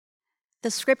The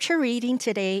scripture reading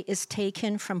today is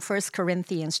taken from 1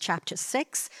 Corinthians chapter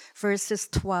 6, verses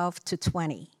 12 to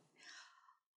 20.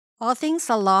 All things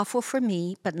are lawful for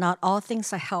me, but not all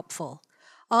things are helpful.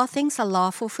 All things are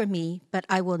lawful for me, but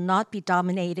I will not be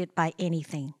dominated by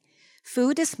anything.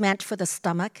 Food is meant for the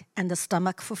stomach, and the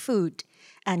stomach for food,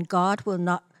 and God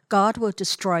will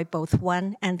destroy both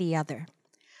one and the other.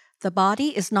 The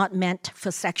body is not meant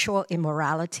for sexual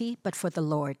immorality, but for the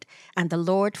Lord, and the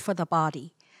Lord for the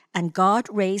body. And God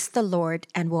raised the Lord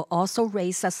and will also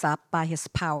raise us up by his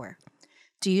power.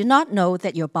 Do you not know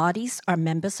that your bodies are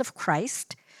members of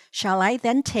Christ? Shall I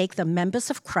then take the members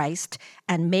of Christ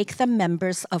and make them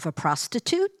members of a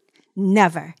prostitute?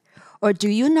 Never. Or do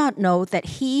you not know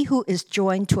that he who is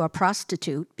joined to a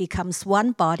prostitute becomes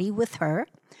one body with her?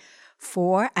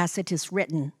 For, as it is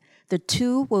written, the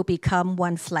two will become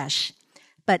one flesh.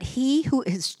 But he who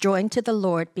is joined to the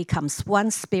Lord becomes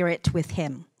one spirit with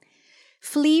him.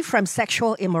 Flee from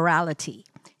sexual immorality.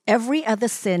 Every other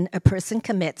sin a person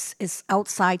commits is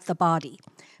outside the body,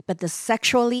 but the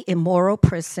sexually immoral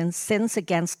person sins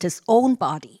against his own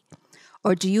body.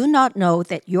 Or do you not know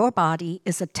that your body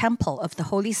is a temple of the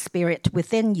Holy Spirit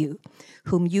within you,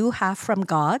 whom you have from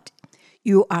God?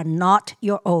 You are not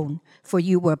your own, for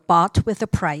you were bought with a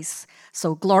price,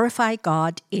 so glorify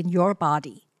God in your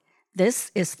body.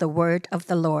 This is the word of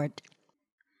the Lord.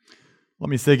 Let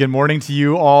me say good morning to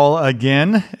you all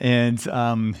again. And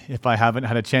if I haven't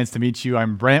had a chance to meet you,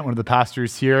 I'm Brent, one of the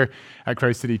pastors here at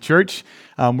Christ City Church.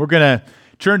 We're going to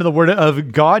turn to the Word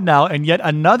of God now, and yet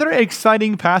another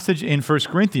exciting passage in 1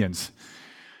 Corinthians.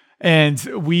 And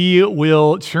we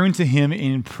will turn to him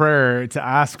in prayer to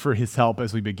ask for his help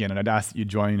as we begin. And I'd ask that you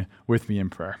join with me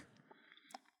in prayer.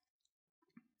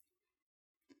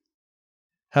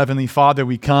 Heavenly Father,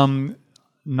 we come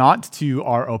not to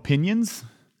our opinions,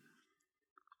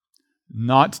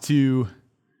 not to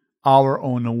our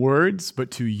own words,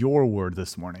 but to your word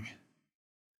this morning.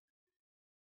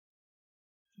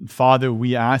 Father,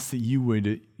 we ask that you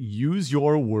would use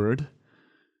your word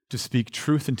to speak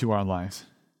truth into our lives.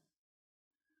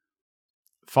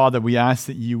 Father, we ask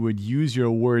that you would use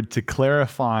your word to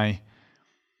clarify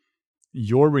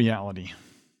your reality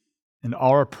and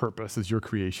our purpose as your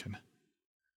creation.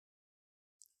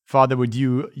 Father, would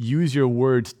you use your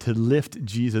word to lift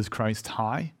Jesus Christ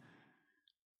high,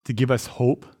 to give us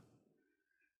hope,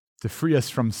 to free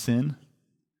us from sin,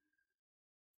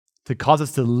 to cause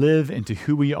us to live into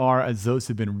who we are as those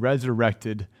who have been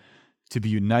resurrected to be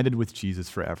united with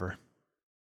Jesus forever.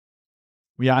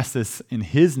 We ask this in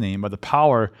his name by the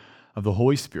power of the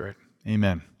Holy Spirit.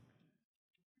 Amen.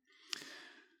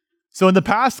 So in the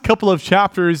past couple of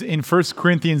chapters in 1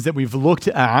 Corinthians that we've looked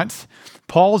at,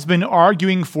 Paul's been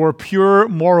arguing for pure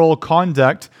moral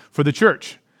conduct for the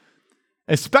church,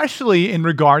 especially in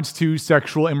regards to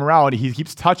sexual immorality. He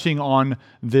keeps touching on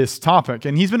this topic.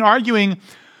 And he's been arguing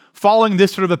following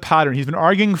this sort of a pattern. He's been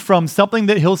arguing from something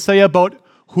that he'll say about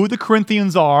who the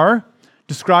Corinthians are,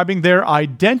 describing their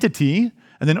identity,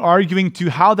 and then arguing to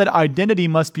how that identity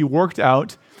must be worked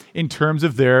out in terms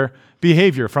of their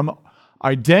behavior, from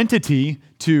identity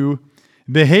to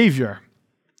behavior.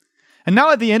 And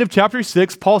now at the end of chapter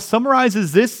 6, Paul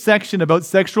summarizes this section about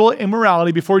sexual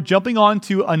immorality before jumping on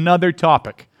to another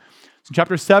topic. So in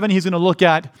chapter 7, he's going to look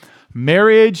at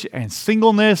marriage and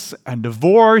singleness and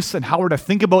divorce and how we're to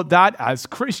think about that as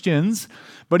Christians.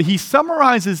 But he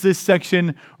summarizes this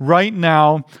section right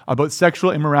now about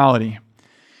sexual immorality.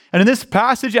 And in this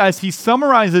passage, as he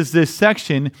summarizes this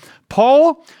section,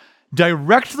 Paul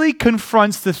directly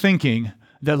confronts the thinking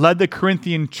that led the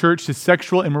Corinthian church to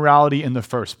sexual immorality in the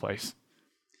first place.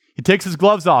 He takes his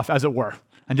gloves off, as it were,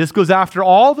 and just goes after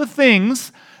all the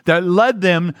things that led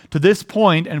them to this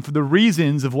point and for the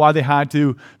reasons of why they had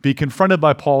to be confronted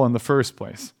by Paul in the first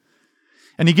place.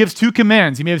 And he gives two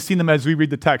commands. You may have seen them as we read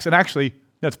the text. And actually,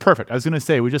 that's perfect. I was going to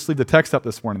say, we just leave the text up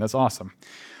this morning. That's awesome.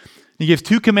 He gives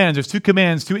two commands. There's two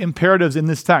commands, two imperatives in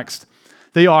this text.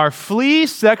 They are flee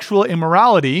sexual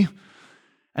immorality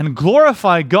and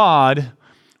glorify God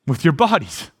with your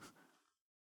bodies.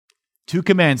 Two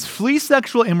commands. Flee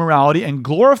sexual immorality and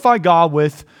glorify God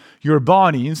with your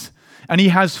bodies. And he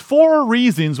has four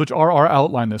reasons, which are our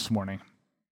outline this morning.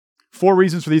 Four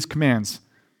reasons for these commands.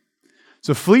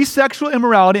 So flee sexual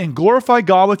immorality and glorify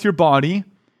God with your body,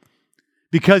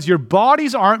 because your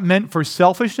bodies aren't meant for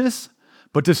selfishness,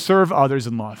 but to serve others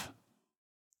in love.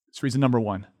 That's reason number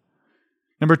one.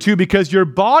 Number two, because your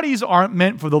bodies aren't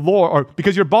meant for the Lord, or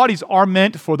because your bodies are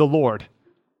meant for the Lord.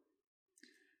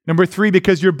 Number three,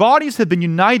 because your bodies have been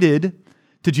united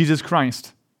to Jesus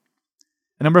Christ.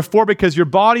 And number four, because your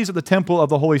bodies are the temple of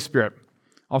the Holy Spirit.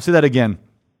 I'll say that again.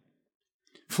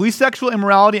 Flee sexual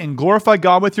immorality and glorify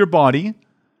God with your body,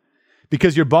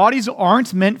 because your bodies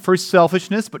aren't meant for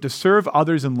selfishness, but to serve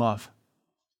others in love.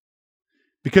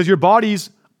 Because your bodies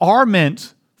are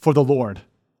meant for the Lord.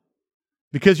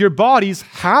 Because your bodies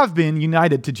have been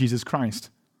united to Jesus Christ.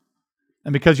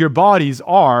 And because your bodies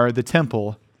are the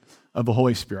temple of the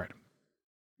Holy Spirit.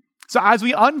 So as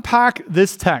we unpack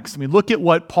this text, and we look at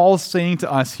what Paul's saying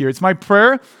to us here, it's my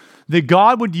prayer that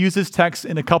God would use this text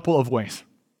in a couple of ways.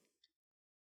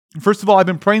 First of all, I've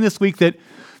been praying this week that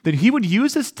he would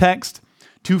use this text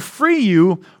to free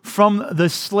you from the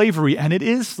slavery, and it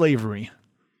is slavery,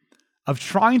 of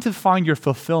trying to find your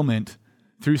fulfillment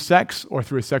through sex or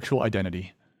through a sexual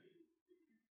identity.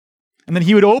 And then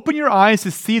he would open your eyes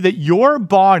to see that your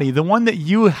body, the one that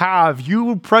you have,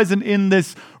 you present in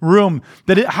this room,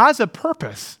 that it has a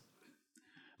purpose,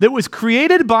 that was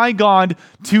created by God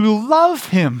to love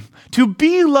him, to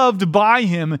be loved by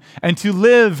him, and to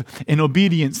live in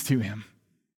obedience to him.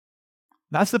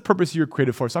 That's the purpose you're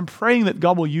created for. So I'm praying that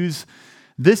God will use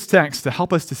this text to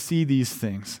help us to see these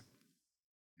things.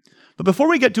 But before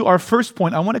we get to our first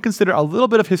point, I want to consider a little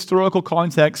bit of historical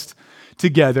context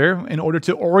together in order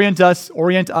to orient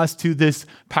us to this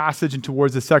passage and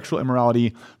towards the sexual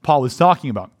immorality Paul was talking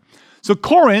about. So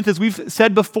Corinth, as we've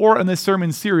said before in this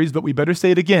sermon series, but we better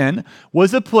say it again,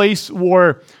 was a place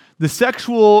where the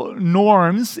sexual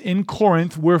norms in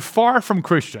Corinth were far from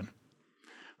Christian.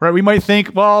 Right? We might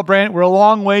think, well, Brent, we're a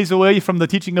long ways away from the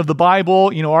teaching of the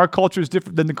Bible. You know, our culture is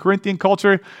different than the Corinthian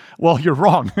culture. Well, you're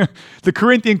wrong. The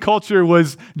Corinthian culture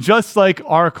was just like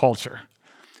our culture.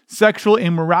 Sexual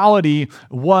immorality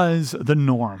was the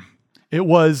norm. It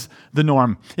was the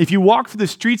norm. If you walk through the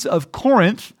streets of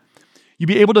Corinth, you'd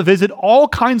be able to visit all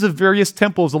kinds of various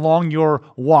temples along your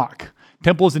walk.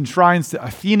 Temples and shrines to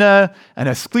Athena and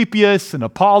Asclepius and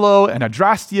Apollo and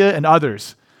Adrastia and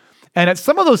others. And at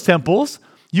some of those temples,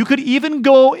 you could even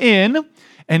go in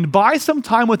and buy some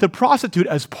time with a prostitute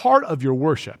as part of your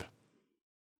worship.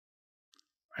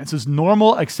 This is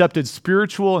normal, accepted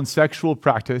spiritual and sexual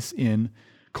practice in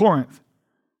Corinth.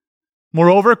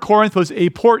 Moreover, Corinth was a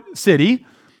port city.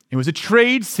 It was a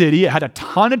trade city. It had a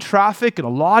ton of traffic and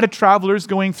a lot of travelers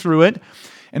going through it.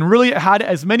 And really, it had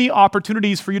as many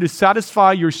opportunities for you to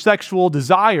satisfy your sexual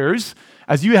desires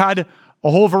as you had a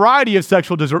whole variety of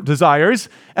sexual desires,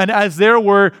 and as there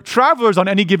were travelers on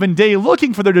any given day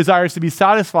looking for their desires to be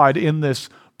satisfied in this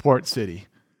port city.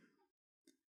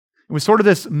 It was sort of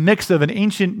this mix of an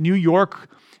ancient New York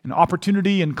and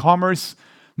opportunity and commerce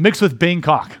mixed with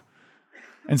Bangkok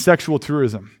and sexual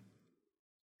tourism.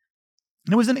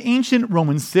 And it was an ancient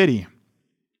Roman city.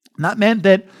 And that meant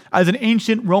that as an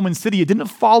ancient Roman city, it didn't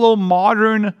follow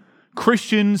modern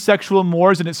Christian sexual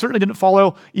mores, and it certainly didn't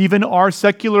follow even our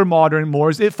secular modern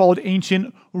mores. It followed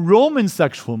ancient Roman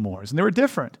sexual mores, and they were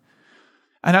different.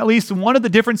 And at least one of the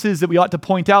differences that we ought to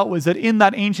point out was that in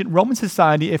that ancient Roman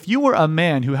society, if you were a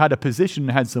man who had a position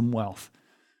and had some wealth,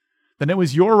 then it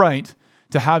was your right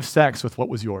to have sex with what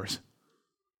was yours,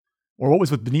 or what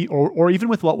was beneath, or even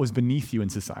with what was beneath you in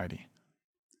society.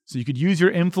 So you could use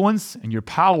your influence and your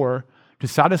power to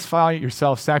satisfy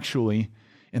yourself sexually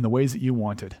in the ways that you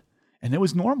wanted. And it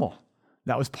was normal.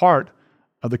 That was part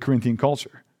of the Corinthian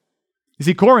culture. You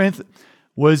see, Corinth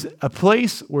was a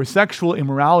place where sexual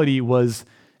immorality was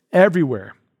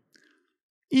everywhere,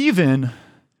 even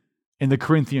in the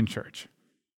Corinthian church.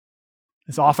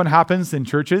 This often happens in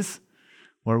churches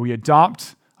where we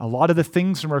adopt a lot of the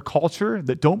things from our culture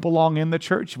that don't belong in the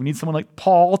church. We need someone like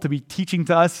Paul to be teaching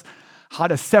to us how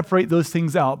to separate those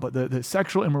things out. But the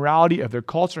sexual immorality of their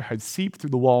culture had seeped through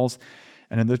the walls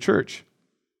and in the church.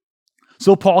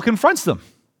 So Paul confronts them.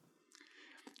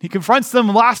 He confronts them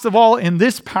last of all in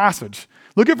this passage.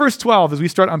 Look at verse 12 as we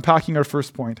start unpacking our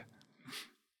first point.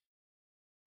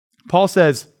 Paul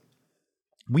says,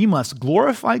 we must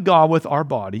glorify God with our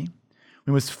body.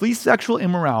 We must flee sexual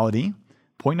immorality.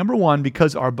 Point number one,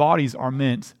 because our bodies are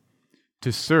meant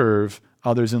to serve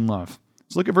others in love.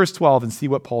 Let's look at verse 12 and see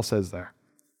what Paul says there.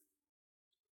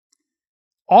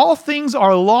 All things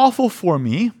are lawful for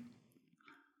me,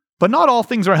 but not all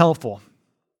things are helpful.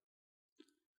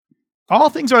 All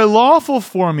things are lawful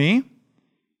for me,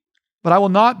 but I will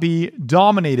not be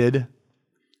dominated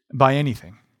by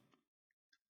anything.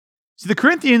 See, the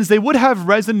Corinthians, they would have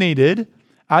resonated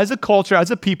as a culture,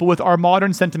 as a people, with our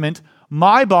modern sentiment,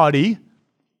 my body,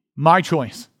 my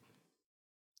choice.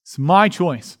 It's my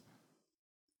choice.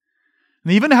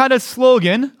 And they even had a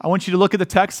slogan. I want you to look at the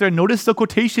text there. Notice the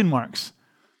quotation marks.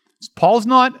 Paul's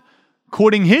not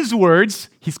quoting his words.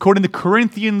 He's quoting the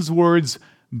Corinthians' words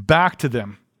back to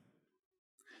them.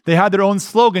 They had their own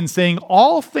slogan saying,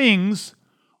 all things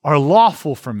are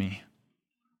lawful for me.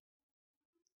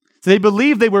 So they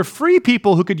believed they were free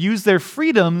people who could use their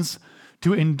freedoms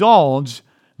to indulge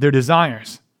their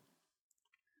desires.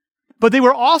 But they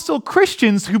were also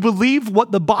Christians who believed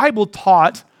what the Bible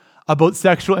taught about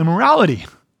sexual immorality.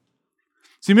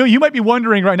 So you might be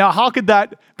wondering right now, how could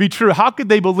that be true? How could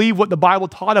they believe what the Bible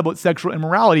taught about sexual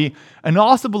immorality and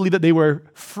also believe that they were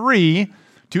free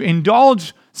to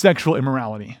indulge sexual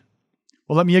immorality?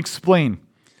 Well, let me explain.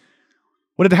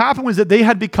 What had happened was that they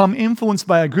had become influenced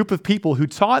by a group of people who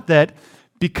taught that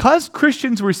because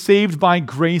Christians were saved by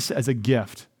grace as a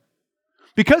gift,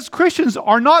 because Christians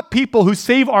are not people who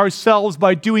save ourselves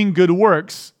by doing good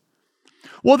works,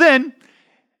 well then,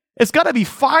 it's got to be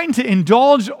fine to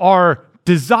indulge our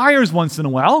desires once in a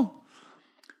while,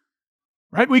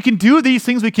 right? We can do these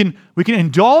things. We can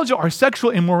indulge our sexual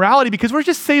immorality because we're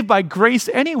just saved by grace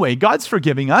anyway. God's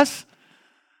forgiving us.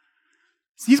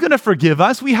 He's going to forgive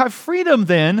us. We have freedom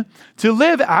then to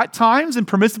live at times in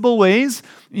permissible ways,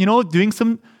 doing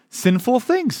some sinful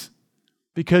things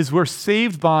because we're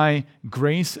saved by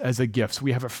grace as a gift. So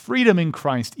we have a freedom in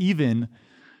Christ even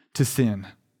to sin.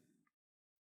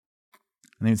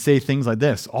 And they'd say things like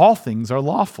this: all things are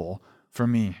lawful for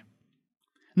me.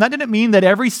 And that didn't mean that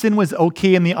every sin was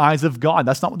okay in the eyes of God.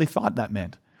 That's not what they thought that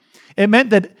meant. It meant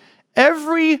that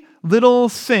every little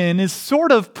sin is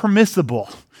sort of permissible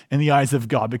in the eyes of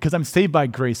God because I'm saved by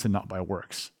grace and not by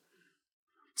works.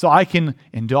 So I can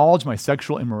indulge my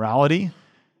sexual immorality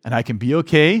and I can be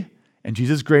okay, and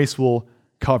Jesus' grace will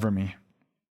cover me.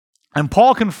 And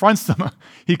Paul confronts them.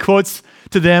 He quotes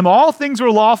to them, all things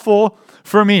are lawful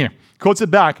for me. Quotes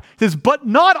it back. He says, but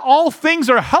not all things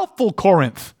are helpful,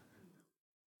 Corinth.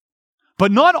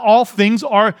 But not all things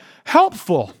are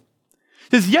helpful.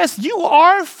 He says, yes, you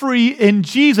are free in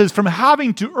Jesus from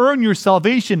having to earn your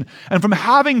salvation and from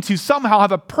having to somehow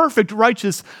have a perfect,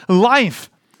 righteous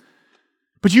life.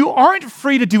 But you aren't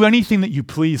free to do anything that you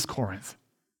please, Corinth.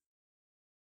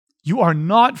 You are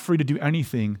not free to do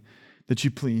anything that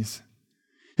you please.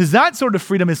 Because that sort of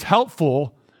freedom is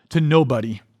helpful to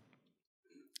nobody.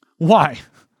 Why?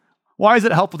 Why is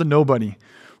it helpful to nobody?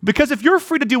 Because if you're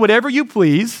free to do whatever you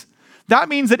please, that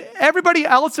means that everybody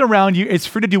else around you is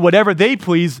free to do whatever they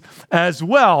please as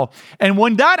well. And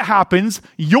when that happens,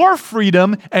 your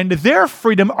freedom and their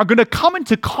freedom are going to come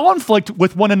into conflict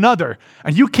with one another.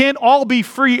 And you can't all be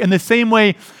free in the same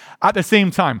way at the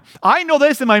same time. I know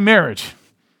this in my marriage.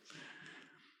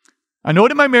 I know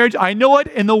it in my marriage. I know it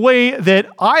in the way that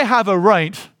I have a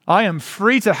right. I am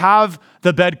free to have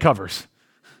the bed covers.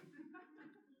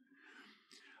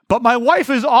 But my wife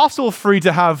is also free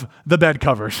to have the bed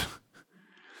covers.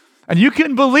 And you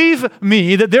can believe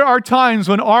me that there are times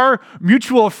when our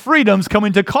mutual freedoms come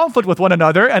into conflict with one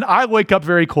another and I wake up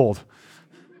very cold.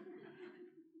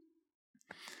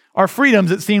 Our freedoms,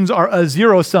 it seems, are a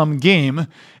zero-sum game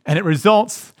and it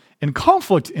results in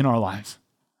conflict in our lives.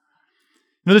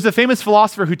 There's a famous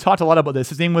philosopher who talked a lot about this.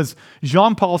 His name was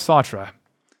Jean-Paul Sartre.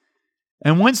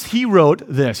 And once he wrote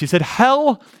this, he said,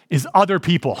 hell is other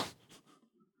people.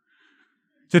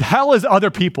 He said, hell is other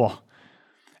people.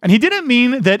 And he didn't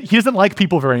mean that he doesn't like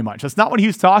people very much. That's not what he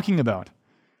was talking about.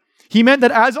 He meant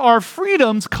that as our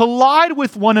freedoms collide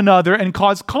with one another and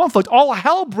cause conflict, all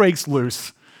hell breaks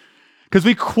loose. Because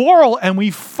we quarrel and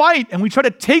we fight and we try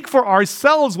to take for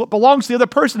ourselves what belongs to the other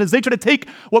person as they try to take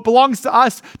what belongs to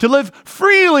us to live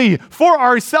freely for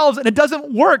ourselves. And it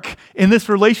doesn't work in this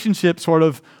relationship sort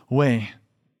of way.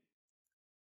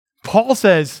 Paul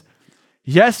says,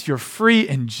 yes, you're free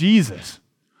in Jesus,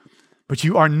 but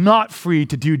you are not free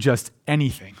to do just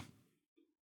anything.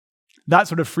 That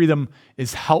sort of freedom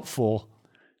is helpful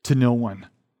to no one.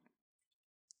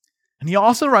 And he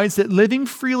also writes that living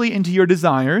freely into your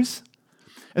desires,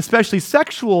 especially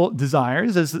sexual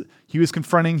desires, as he was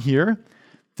confronting here,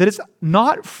 that it's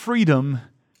not freedom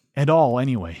at all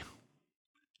anyway.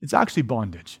 It's actually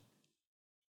bondage.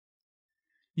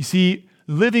 You see,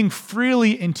 living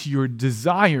freely into your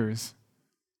desires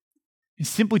is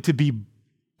simply to be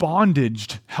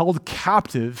bondaged, held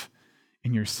captive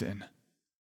in your sin.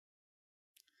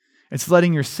 It's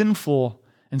letting your sinful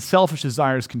and selfish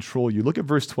desires control you. Look at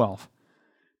verse 12.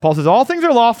 Paul says, all things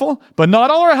are lawful, but not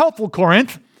all are helpful,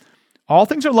 Corinth. All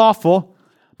things are lawful,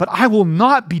 but I will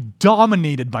not be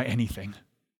dominated by anything.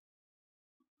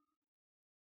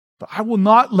 But I will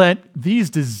not let these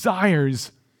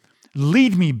desires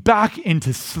lead me back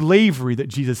into slavery that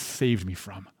Jesus saved me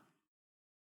from.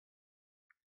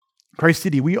 Christ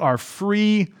City, we are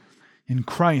free in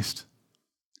Christ.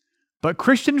 But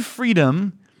Christian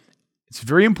freedom, it's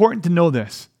very important to know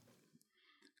this.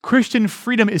 Christian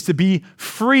freedom is to be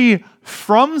free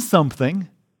from something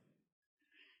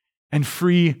and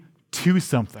free to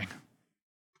something.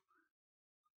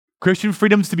 Christian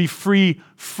freedom is to be free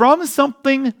from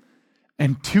something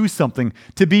and to something,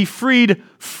 to be freed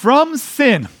from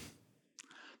sin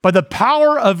by the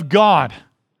power of God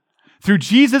through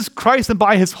Jesus Christ and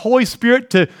by his Holy Spirit,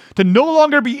 to no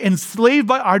longer be enslaved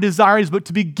by our desires, but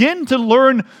to begin to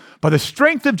learn by the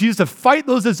strength of Jesus to fight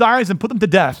those desires and put them to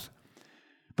death.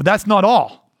 But that's not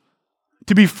all.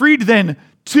 To be freed then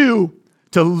to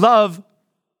love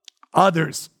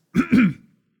others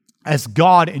as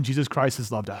God and Jesus Christ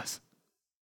has loved us.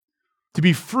 To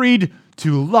be freed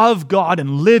to love God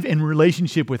and live in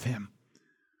relationship with him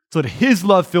so that his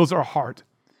love fills our heart.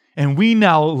 And we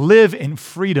now live in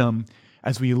freedom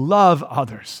as we love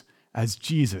others as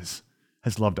Jesus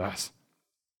has loved us.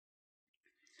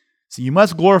 So you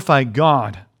must glorify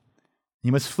God.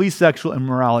 You must flee sexual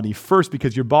immorality first,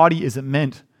 because your body isn't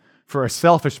meant for a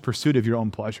selfish pursuit of your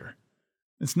own pleasure.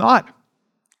 It's not.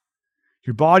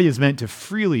 Your body is meant to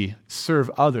freely serve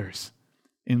others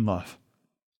in love.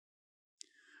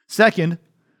 Second,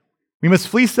 we must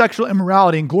flee sexual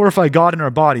immorality and glorify God in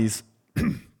our bodies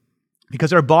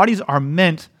because our bodies are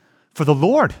meant for the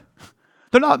Lord.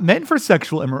 They're not meant for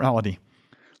sexual immorality.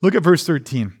 Look at verse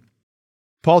 13.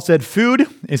 Paul said, food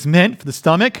is meant for the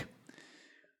stomach,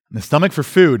 and the stomach for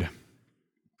food.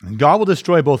 And God will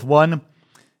destroy both one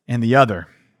and the other.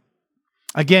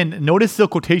 Again, notice the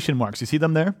quotation marks. You see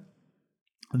them there?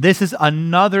 This is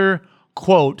another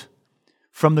quote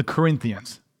from the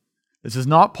Corinthians. This is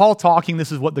not Paul talking.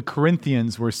 This is what the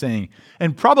Corinthians were saying.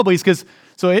 And probably it's because,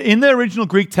 so in the original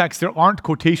Greek text, there aren't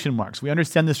quotation marks. We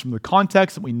understand this from the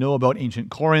context that we know about ancient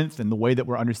Corinth and the way that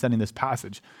we're understanding this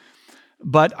passage.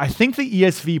 But I think the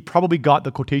ESV probably got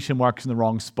the quotation marks in the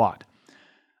wrong spot.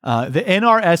 The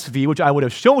NRSV, which I would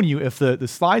have shown you if the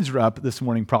slides were up this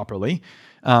morning properly,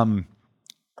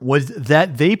 was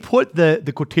that they put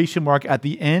the quotation mark at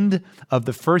the end of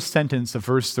the first sentence of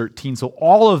verse 13. So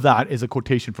all of that is a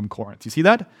quotation from Corinth. You see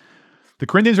that? The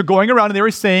Corinthians are going around and they were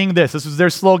saying this. This was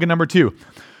their slogan number 2.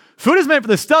 Food is meant for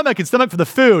the stomach and stomach for the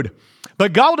food,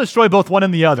 but God will destroy both one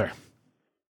and the other.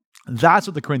 That's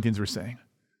what the Corinthians were saying.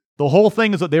 The whole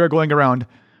thing is what they were going around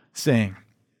saying.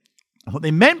 And what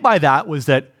they meant by that was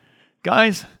that,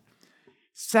 guys,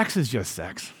 sex is just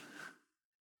sex.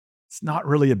 It's not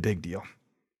really a big deal.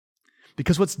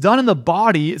 Because what's done in the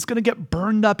body is going to get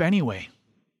burned up anyway.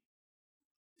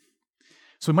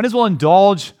 So we might as well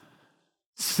indulge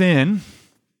sin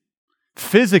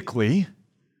physically,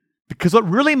 because what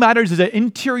really matters is an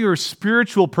interior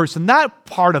spiritual person. That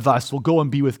part of us will go and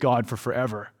be with God for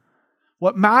forever.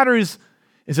 What matters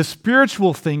is a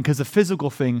spiritual thing, because the physical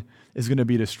thing is going to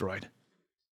be destroyed.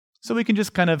 So we can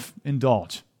just kind of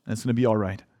indulge, and it's going to be all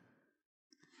right.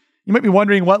 You might be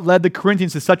wondering what led the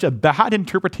Corinthians to such a bad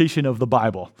interpretation of the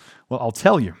Bible. Well, I'll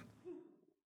tell you.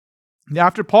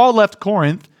 After Paul left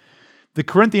Corinth, the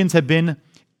Corinthians had been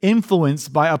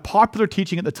influenced by a popular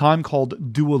teaching at the time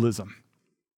called dualism.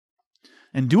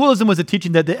 And dualism was a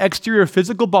teaching that the exterior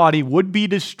physical body would be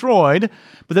destroyed,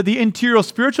 but that the interior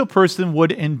spiritual person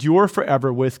would endure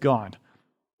forever with God.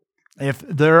 If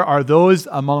there are those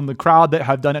among the crowd that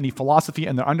have done any philosophy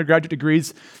in their undergraduate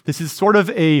degrees, this is sort of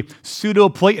a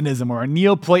pseudo-Platonism or a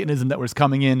Neoplatonism that was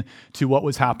coming in to what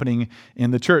was happening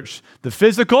in the church. The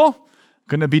physical,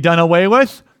 going to be done away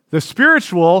with. The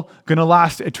spiritual, going to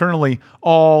last eternally.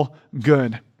 All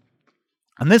good.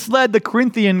 And this led the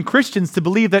Corinthian Christians to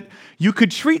believe that you could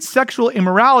treat sexual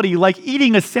immorality like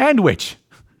eating a sandwich.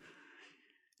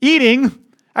 Eating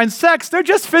and sex, they're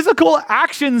just physical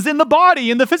actions in the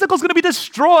body, and the physical is going to be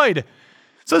destroyed.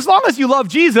 So as long as you love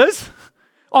Jesus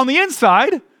on the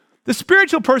inside, the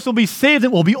spiritual person will be saved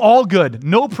and will be all good.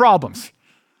 No problems.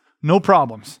 No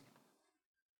problems.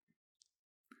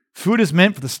 Food is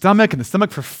meant for the stomach and the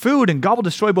stomach for food, and God will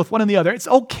destroy both one and the other. It's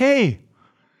okay.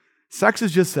 Sex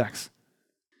is just sex.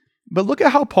 But look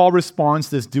at how Paul responds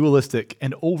to this dualistic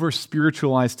and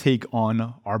over-spiritualized take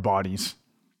on our bodies.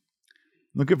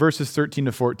 Look at verses 13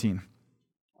 to 14.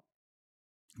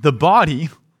 The body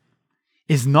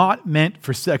is not meant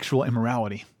for sexual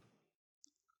immorality.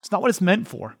 It's not what it's meant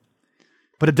for.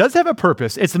 But it does have a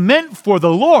purpose. It's meant for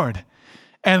the Lord,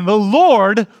 and the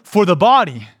Lord for the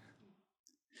body.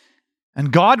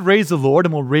 And God raised the Lord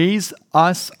and will raise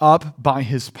us up by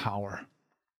his power.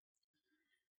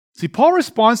 See, Paul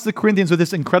responds to the Corinthians with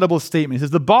this incredible statement. He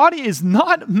says, the body is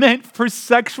not meant for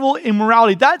sexual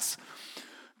immorality. That's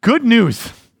good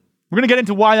news. We're going to get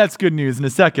into why that's good news in a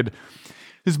second.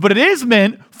 But it is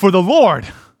meant for the Lord.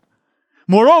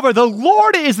 Moreover, the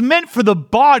Lord is meant for the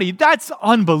body. That's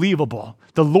unbelievable.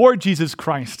 The Lord Jesus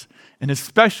Christ, in a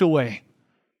special way,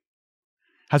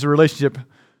 has a relationship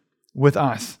with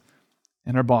us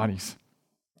and our bodies.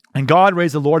 And God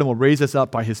raised the Lord and will raise us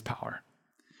up by his power.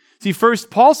 See, first,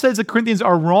 Paul says the Corinthians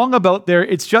are wrong about their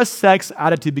it's just sex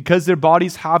attitude because their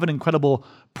bodies have an incredible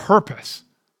purpose.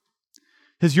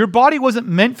 Because your body wasn't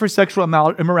meant for sexual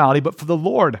immorality, but for the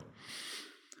Lord.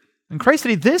 And Christ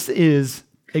said, this is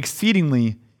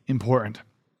exceedingly important.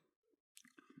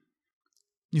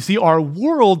 You see, our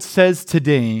world says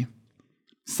today,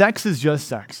 sex is just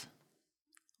sex.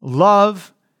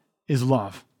 Love is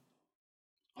love.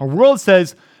 Our world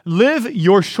says, live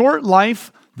your short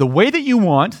life the way that you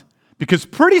want, because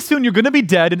pretty soon you're going to be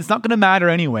dead and it's not going to matter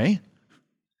anyway.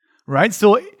 Right?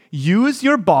 So use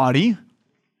your body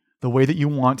the way that you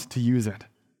want to use it.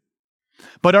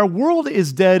 But our world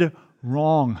is dead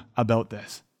wrong about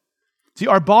this. See,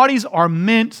 our bodies are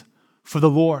meant for the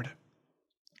Lord.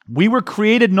 We were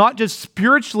created not just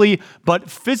spiritually, but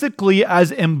physically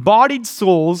as embodied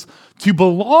souls to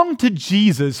belong to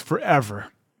Jesus forever.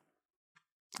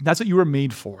 That's what you were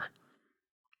made for.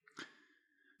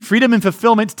 Freedom and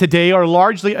fulfillment today are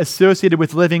largely associated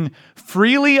with living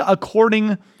freely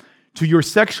according to your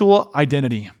sexual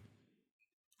identity.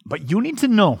 But you need to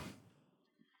know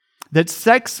that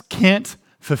sex can't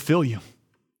fulfill you.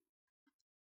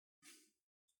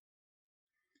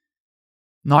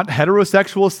 Not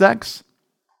heterosexual sex,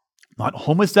 not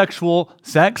homosexual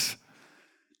sex,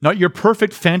 not your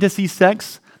perfect fantasy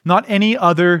sex, not any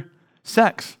other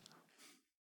sex.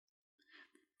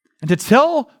 And to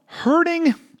tell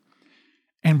hurting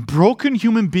and broken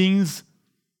human beings,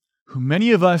 who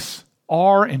many of us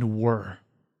are and were,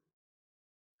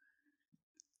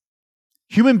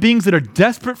 human beings that are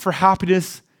desperate for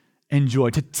happiness and joy,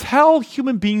 to tell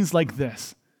human beings like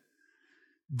this,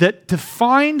 that to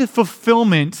find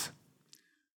fulfillment,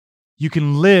 you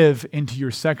can live into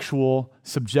your sexual,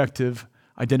 subjective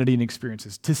identity and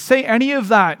experiences. To say any of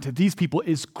that to these people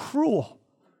is cruel.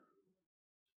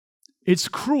 It's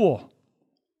cruel.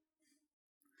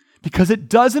 Because it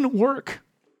doesn't work.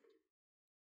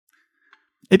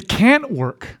 It can't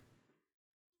work.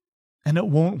 And it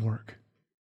won't work.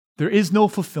 There is no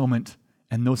fulfillment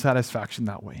and no satisfaction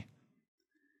that way.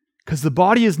 Because the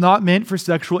body is not meant for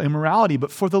sexual immorality,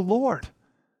 but for the Lord.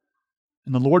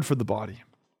 And the Lord for the body.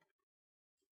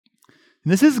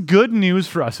 And this is good news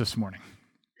for us this morning.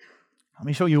 Let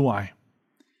me show you why.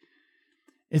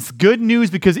 It's good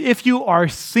news because if you are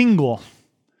single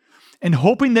and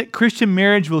hoping that Christian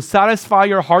marriage will satisfy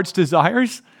your heart's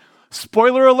desires,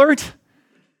 spoiler alert,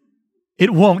 it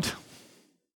won't.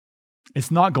 It's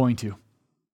not going to.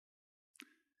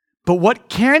 But what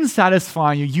can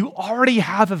satisfy you, you already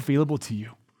have available to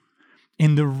you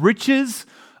in the riches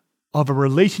of a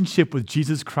relationship with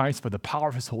Jesus Christ by the power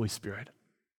of his Holy Spirit.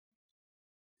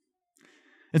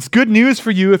 It's good news for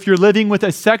you if you're living with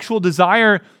a sexual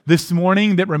desire this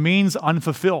morning that remains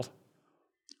unfulfilled.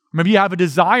 Maybe you have a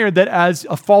desire that as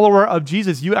a follower of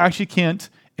Jesus, you actually can't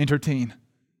entertain.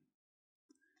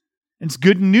 It's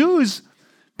good news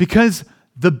because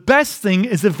the best thing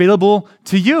is available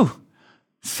to you.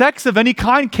 Sex of any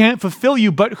kind can't fulfill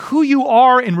you, but who you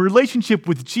are in relationship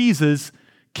with Jesus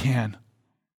can.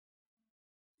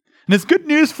 And it's good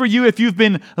news for you if you've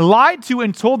been lied to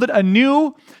and told that a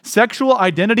new sexual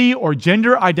identity or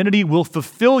gender identity will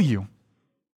fulfill you.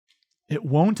 It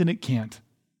won't and it can't.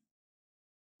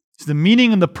 So the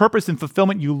meaning and the purpose and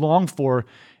fulfillment you long for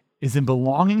is in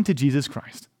belonging to Jesus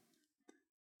Christ.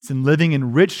 It's in living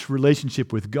in rich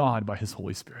relationship with God by his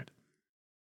Holy Spirit.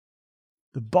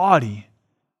 The body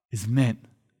is meant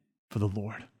for the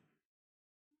Lord.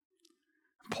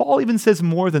 Paul even says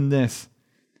more than this.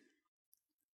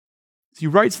 He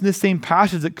writes in this same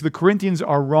passage that the Corinthians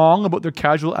are wrong about their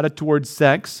casual attitude towards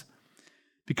sex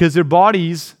because their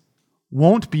bodies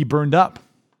won't be burned up.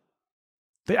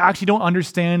 They actually don't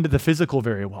understand the physical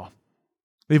very well.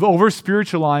 They've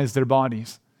over-spiritualized their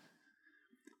bodies.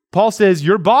 Paul says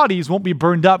your bodies won't be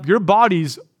burned up. Your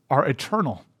bodies are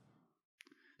eternal.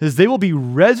 Because they will be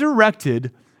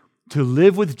resurrected to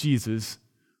live with Jesus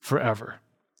forever.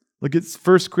 Look at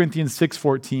 1 Corinthians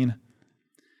 6:14.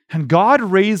 And God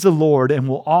raised the Lord and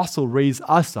will also raise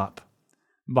us up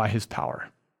by his power.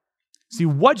 See,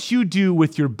 what you do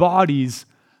with your bodies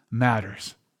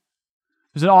matters.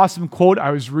 There's an awesome quote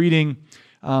I was reading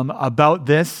about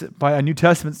this by a New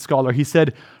Testament scholar. He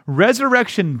said,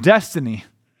 resurrection destiny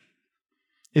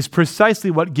is precisely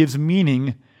what gives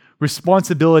meaning,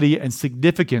 responsibility, and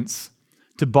significance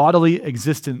to bodily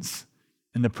existence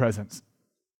in the present.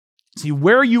 See,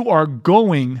 where you are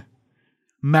going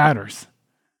matters.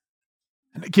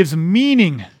 And it gives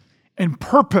meaning and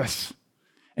purpose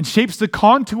and shapes the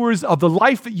contours of the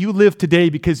life that you live today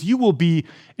because you will be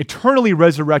eternally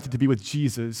resurrected to be with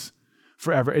Jesus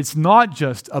forever. It's not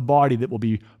just a body that will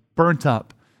be burnt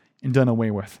up and done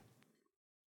away with.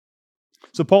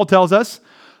 So Paul tells us,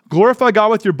 glorify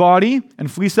God with your body and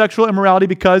flee sexual immorality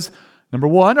because, number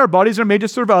one, our bodies are made to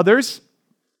serve others.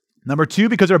 Number two,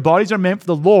 because our bodies are meant for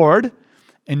the Lord.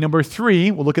 And number three,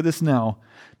 we'll look at this now,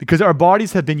 because our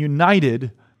bodies have been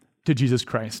united to Jesus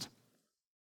Christ.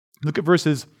 Look at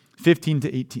verses 15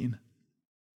 to 18.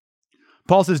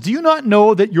 Paul says, do you not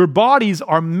know that your bodies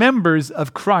are members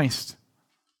of Christ?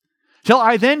 Shall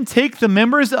I then take the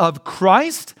members of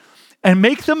Christ and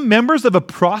make them members of a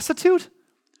prostitute?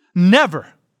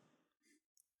 Never.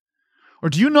 Or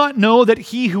do you not know that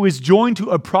he who is joined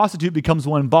to a prostitute becomes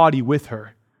one body with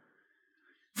her?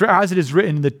 For as it is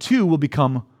written, the two will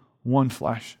become one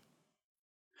flesh.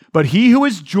 But he who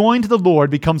is joined to the Lord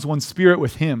becomes one spirit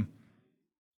with him.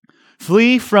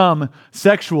 Flee from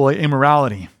sexual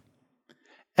immorality.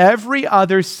 Every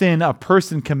other sin a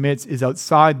person commits is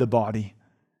outside the body,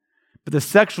 but the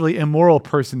sexually immoral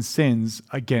person sins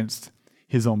against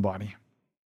his own body.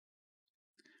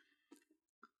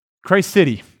 Christ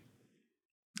City,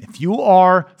 if you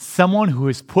are someone who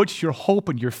has put your hope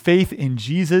and your faith in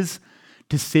Jesus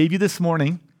to save you this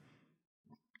morning,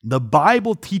 the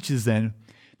Bible teaches then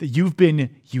that you've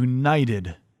been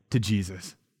united to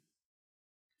Jesus.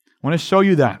 I want to show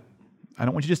you that. I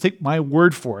don't want you to just take my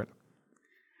word for it.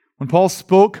 When Paul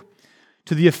spoke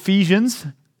to the Ephesians,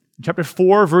 chapter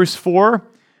 4, verse 4,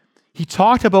 he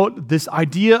talked about this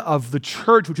idea of the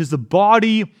church, which is the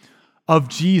body of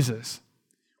Jesus,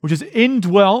 which is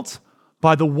indwelt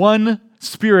by the one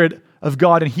Spirit of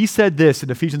God. And he said this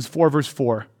in Ephesians 4, verse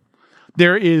 4,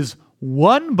 there is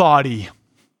one body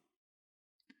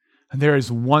and there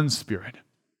is one Spirit.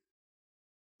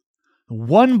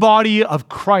 One body of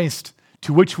Christ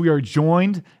to which we are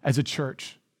joined as a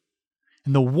church.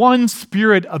 And the one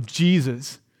Spirit of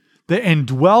Jesus that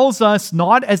indwells us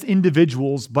not as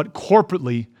individuals, but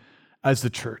corporately as the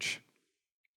church.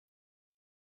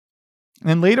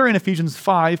 And later in Ephesians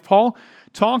 5, Paul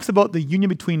talks about the union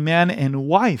between man and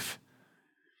wife.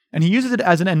 And he uses it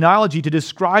as an analogy to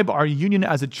describe our union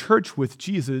as a church with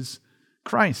Jesus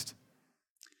Christ.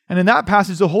 And in that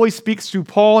passage, the Holy speaks through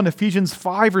Paul in Ephesians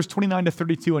 5, verse 29 to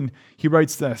 32, and he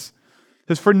writes this. He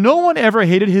says, for no one ever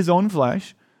hated his own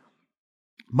flesh,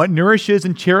 but nourishes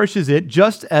and cherishes it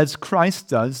just as Christ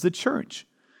does the church,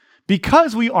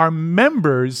 because we are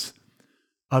members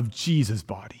of Jesus'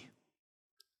 body.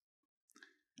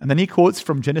 And then he quotes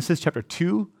from Genesis chapter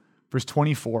 2, verse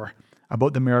 24,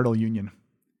 about the marital union.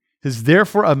 He says,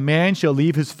 therefore a man shall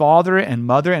leave his father and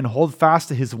mother and hold fast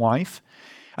to his wife,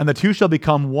 and the two shall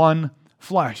become one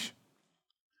flesh.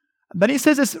 And then he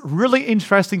says this really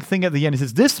interesting thing at the end. He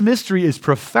says, this mystery is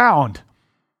profound.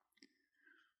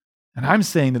 And I'm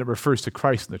saying that it refers to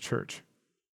Christ and the church.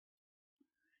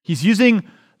 He's using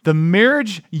the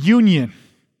marriage union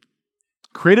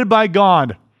created by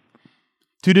God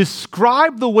to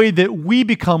describe the way that we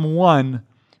become one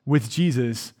with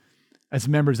Jesus as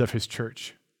members of his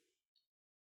church.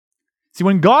 See,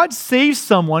 when God saves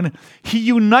someone, he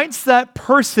unites that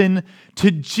person to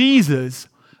Jesus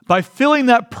by filling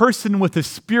that person with the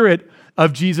Spirit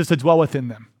of Jesus to dwell within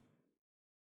them.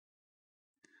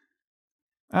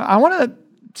 I want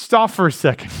to stop for a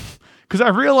second because I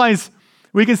realize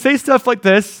we can say stuff like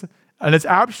this and it's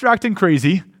abstract and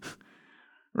crazy,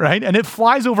 right? And it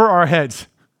flies over our heads.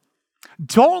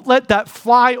 Don't let that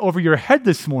fly over your head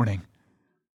this morning.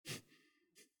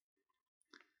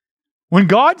 When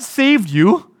God saved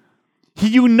you, he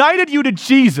united you to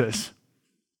Jesus.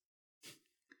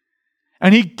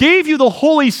 And he gave you the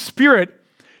Holy Spirit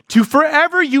to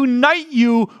forever unite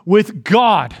you with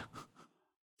God.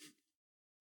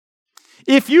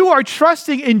 If you are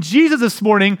trusting in Jesus this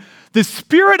morning, the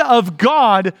Spirit of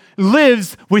God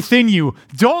lives within you.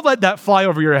 Don't let that fly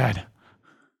over your head.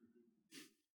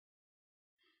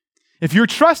 If you're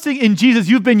trusting in Jesus,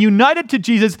 you've been united to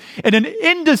Jesus in an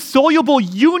indissoluble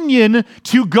union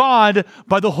to God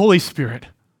by the Holy Spirit.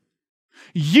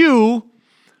 You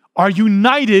are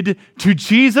united to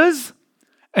Jesus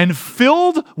and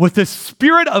filled with the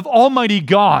Spirit of Almighty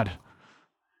God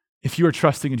if you are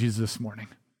trusting in Jesus this morning.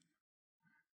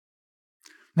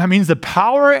 That means the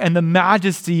power and the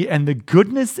majesty and the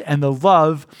goodness and the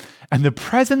love and the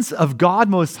presence of God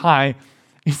Most High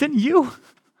is in you.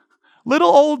 Little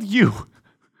old you.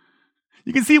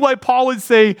 You can see why Paul would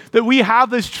say that we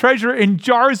have this treasure in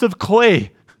jars of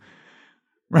clay.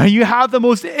 Right? You have the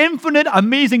most infinite,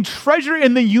 amazing treasure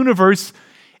in the universe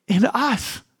in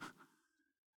us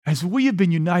as we have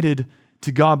been united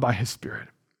to God by his Spirit.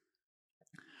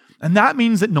 And that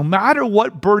means that no matter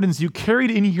what burdens you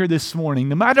carried in here this morning,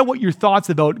 no matter what your thoughts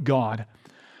about God,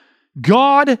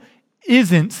 God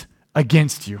isn't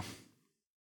against you.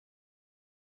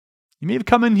 You may have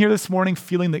come in here this morning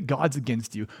feeling that God's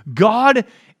against you. God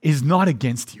is not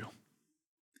against you.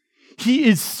 He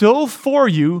is so for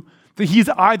you that he's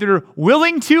either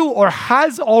willing to or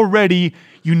has already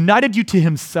united you to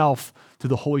himself through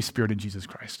the Holy Spirit in Jesus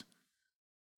Christ.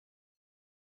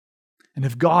 And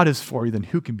if God is for you, then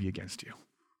who can be against you?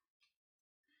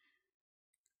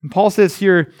 And Paul says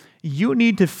here, you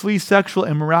need to flee sexual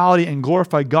immorality and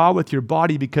glorify God with your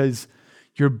body because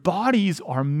your bodies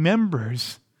are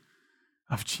members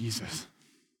of Jesus.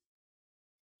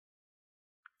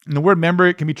 And the word member,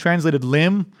 it can be translated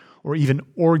limb or even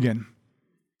organ.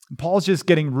 And Paul's just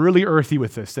getting really earthy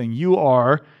with this, saying you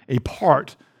are a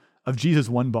part of Jesus'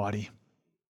 one body.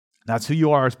 That's who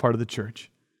you are as part of the church.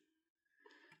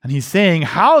 And he's saying,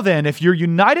 how then, if you're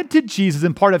united to Jesus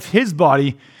and part of his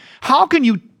body, how can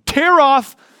you tear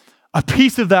off a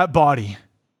piece of that body?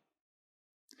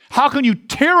 How can you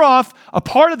tear off a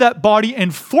part of that body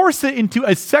and force it into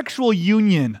a sexual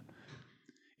union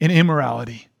in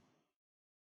immorality?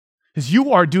 Because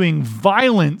you are doing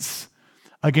violence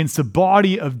against the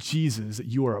body of Jesus that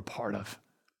you are a part of.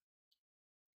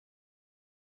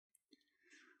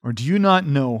 Or do you not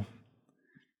know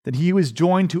that he who is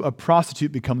joined to a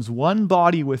prostitute becomes one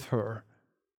body with her?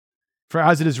 For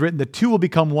as it is written, the two will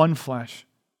become one flesh.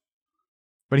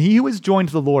 But he who is joined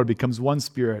to the Lord becomes one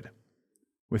spirit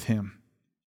with him.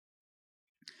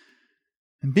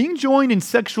 And being joined in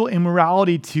sexual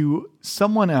immorality to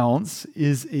someone else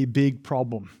is a big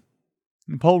problem.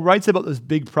 And Paul writes about this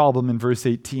big problem in verse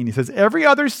 18. He says, every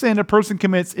other sin a person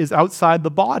commits is outside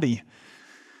the body,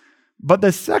 but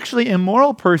the sexually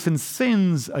immoral person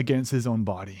sins against his own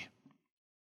body.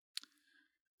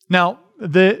 Now,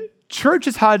 the church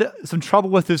has had some trouble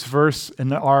with this verse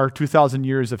in our 2,000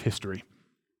 years of history.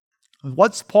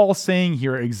 What's Paul saying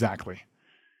here exactly?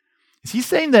 Is he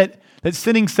saying that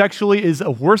sinning sexually is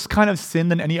a worse kind of sin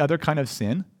than any other kind of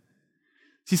sin?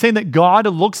 Is he saying that God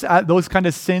looks at those kind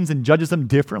of sins and judges them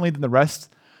differently than the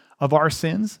rest of our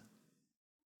sins?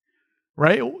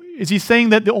 Right? Is he saying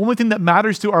that the only thing that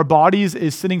matters to our bodies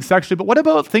is sinning sexually? But what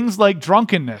about things like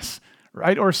drunkenness,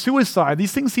 right? Or suicide?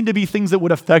 These things seem to be things that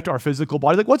would affect our physical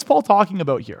body. Like, what's Paul talking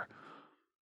about here?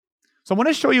 So I want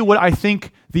to show you what I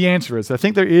think the answer is. I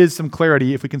think there is some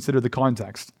clarity if we consider the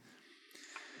context.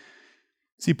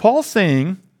 See, Paul's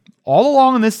saying all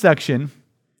along in this section,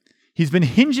 he's been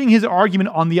hinging his argument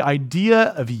on the idea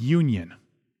of union.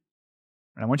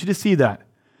 And I want you to see that.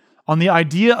 On the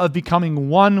idea of becoming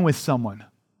one with someone.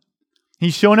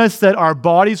 He's shown us that our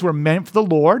bodies were meant for the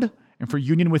Lord and for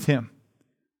union with him.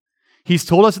 He's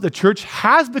told us that the church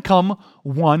has become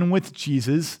one with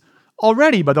Jesus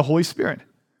already by the Holy Spirit.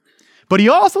 But he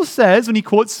also says, when he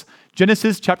quotes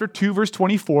Genesis chapter 2, verse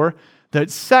 24, that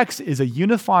sex is a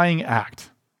unifying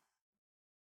act.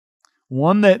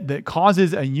 One that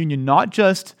causes a union not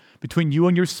just between you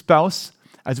and your spouse,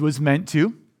 as it was meant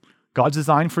to. God's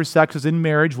design for sex is in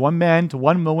marriage, one man to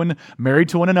one woman, married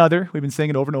to one another. We've been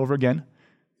saying it over and over again.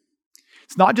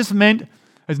 It's not just meant,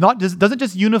 doesn't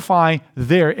just unify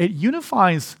there, it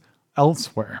unifies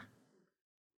elsewhere.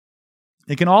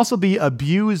 It can also be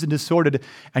abused and distorted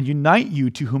and unite you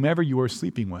to whomever you are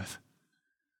sleeping with.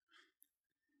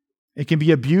 It can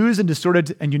be abused and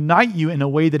distorted and unite you in a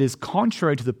way that is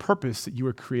contrary to the purpose that you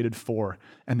were created for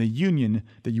and the union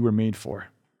that you were made for.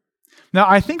 Now,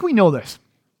 I think we know this.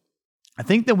 I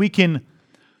think that we can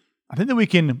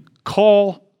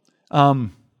call, I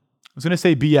was going to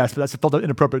say BS, but that's felt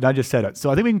inappropriate, and I just said it. So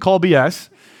I think we can call BS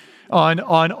on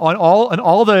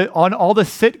all the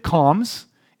sitcoms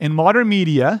in modern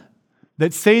media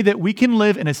that say that we can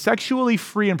live in a sexually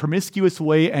free and promiscuous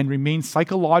way and remain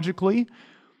psychologically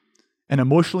and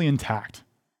emotionally intact.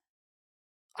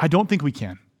 I don't think we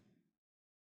can.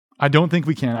 I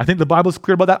think the Bible's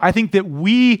clear about that. I think that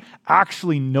we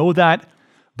actually know that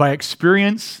by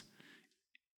experience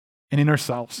and in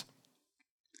ourselves.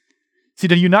 See,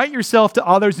 to unite yourself to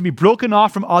others and be broken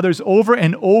off from others over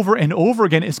and over and over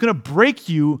again, it's going to break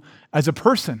you as a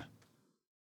person.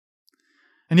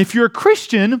 And if you're a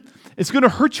Christian, it's going to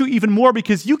hurt you even more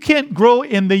because you can't grow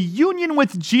in the union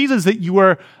with Jesus that you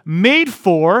were made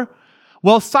for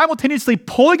while simultaneously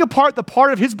pulling apart the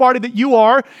part of his body that you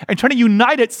are and trying to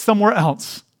unite it somewhere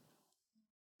else.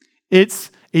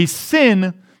 It's a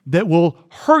sin that will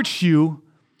hurt you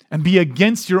and be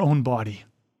against your own body.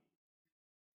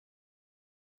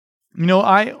 You know,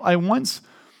 I once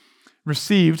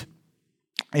received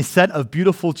a set of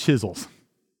beautiful chisels.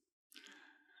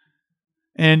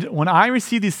 And when I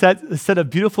received a set of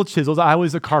beautiful chisels, I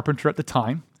was a carpenter at the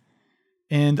time,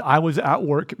 and I was at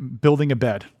work building a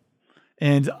bed.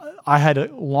 And I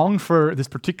had longed for this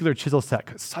particular chisel set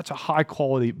because it's such a high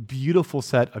quality, beautiful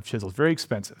set of chisels, very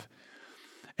expensive.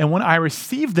 And when I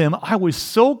received them, I was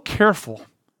so careful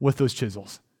with those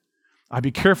chisels. I'd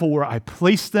be careful where I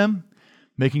placed them,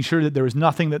 making sure that there was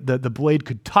nothing that the blade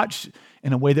could touch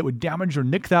in a way that would damage or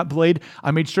nick that blade.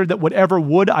 I made sure that whatever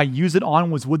wood I use it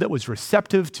on was wood that was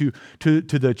receptive to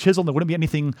the chisel. There wouldn't be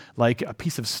anything like a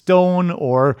piece of stone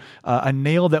or a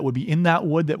nail that would be in that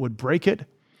wood that would break it.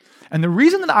 And the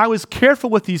reason that I was careful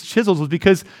with these chisels was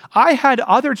because I had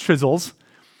other chisels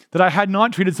that I had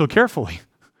not treated so carefully.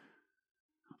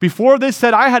 Before this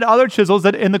set, I had other chisels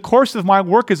that in the course of my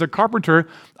work as a carpenter,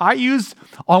 I used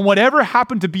on whatever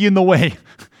happened to be in the way.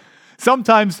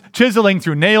 Sometimes chiseling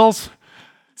through nails,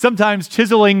 sometimes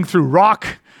chiseling through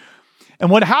rock.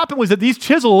 And what happened was that these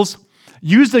chisels,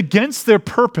 used against their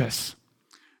purpose,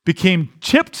 became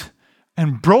chipped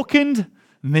and broken,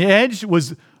 and the edge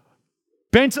was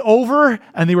bent over,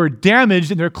 and they were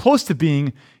damaged, and they're close to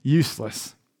being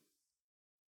useless.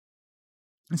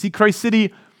 And see, Christ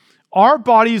City, our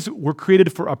bodies were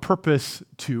created for a purpose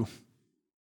too.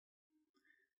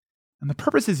 And the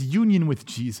purpose is union with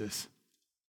Jesus.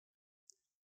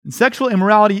 And sexual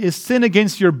immorality is sin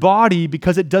against your body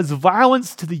because it does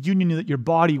violence to the union that your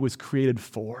body was created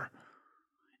for.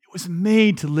 It was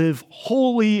made to live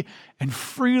wholly and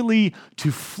freely,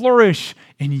 to flourish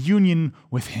in union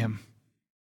with Him.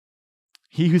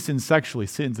 He who sins sexually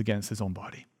sins against his own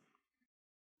body.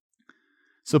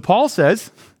 So Paul says,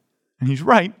 and he's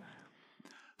right,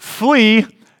 flee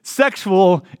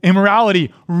sexual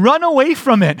immorality. Run away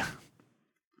from it. I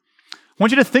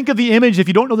want you to think of the image. If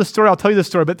you don't know the story, I'll tell you the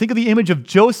story, but think of the image of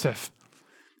Joseph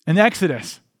in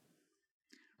Exodus.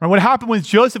 Right, what happened with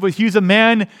Joseph was he was a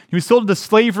man, he was sold into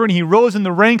slavery, and he rose in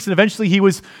the ranks, and eventually he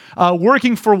was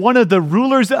working for one of the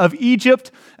rulers of Egypt.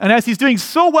 And as he's doing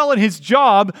so well in his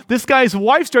job, this guy's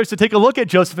wife starts to take a look at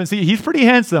Joseph and see, he's pretty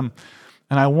handsome,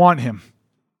 and I want him.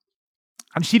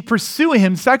 And she'd pursue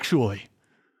him sexually.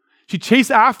 She'd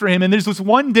chase after him, and there's this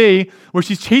one day where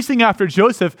she's chasing after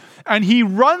Joseph, and he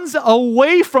runs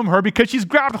away from her because she's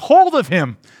grabbed hold of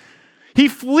him. He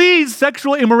flees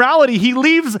sexual immorality. He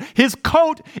leaves his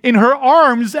coat in her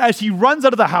arms as he runs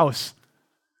out of the house.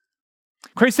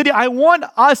 Christ City, I want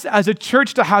us as a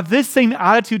church to have this same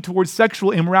attitude towards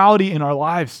sexual immorality in our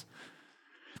lives,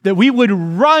 that we would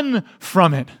run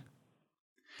from it.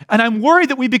 And I'm worried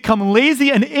that we become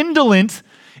lazy and indolent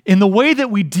in the way that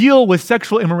we deal with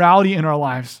sexual immorality in our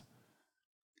lives,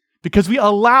 because we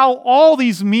allow all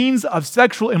these means of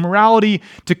sexual immorality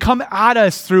to come at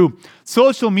us through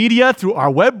social media, through our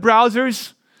web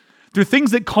browsers, through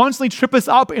things that constantly trip us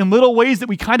up in little ways that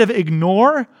we kind of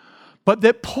ignore, but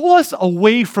that pull us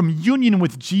away from union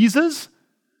with Jesus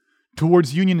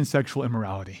towards union in sexual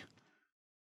immorality.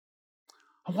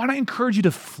 I want to encourage you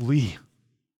to flee.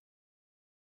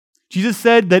 Jesus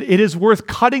said that it is worth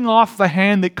cutting off the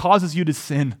hand that causes you to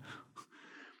sin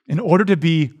in order to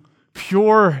be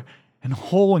pure and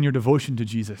whole in your devotion to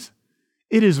Jesus.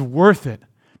 It is worth it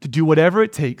to do whatever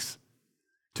it takes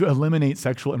to eliminate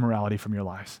sexual immorality from your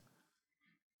lives.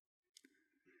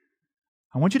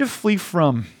 I want you to flee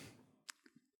from,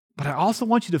 but I also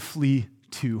want you to flee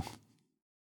to.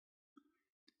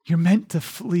 You're meant to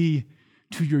flee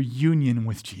to your union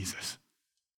with Jesus.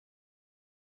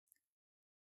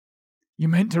 You're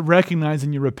meant to recognize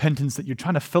in your repentance that you're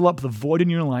trying to fill up the void in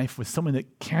your life with something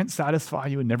that can't satisfy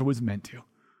you and never was meant to.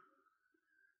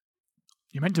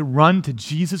 You're meant to run to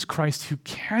Jesus Christ who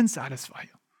can satisfy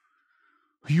you,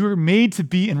 who you are made to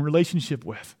be in relationship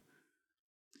with,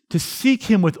 to seek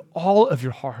Him with all of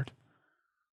your heart,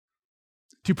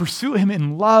 to pursue Him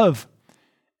in love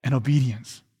and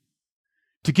obedience,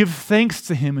 to give thanks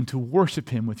to Him and to worship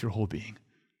Him with your whole being.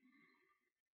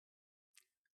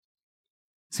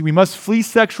 See, we must flee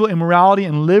sexual immorality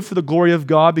and live for the glory of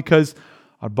God because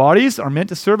our bodies are meant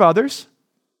to serve others.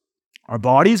 Our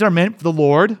bodies are meant for the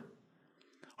Lord.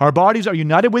 Our bodies are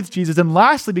united with Jesus. And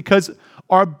lastly, because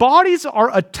our bodies are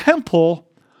a temple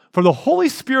for the Holy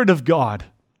Spirit of God.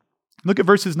 Look at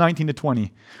verses 19 to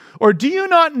 20. Or do you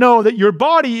not know that your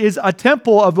body is a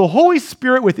temple of the Holy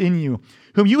Spirit within you,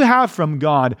 whom you have from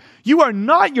God? You are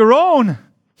not your own.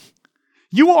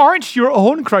 You aren't your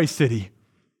own, Christ City.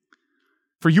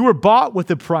 For you were bought with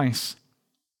a price.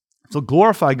 So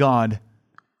glorify God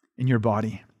in your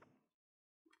body.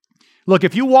 Look,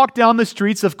 if you walk down the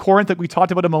streets of Corinth that we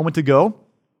talked about a moment ago,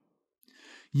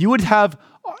 you would have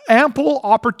ample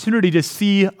opportunity to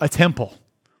see a temple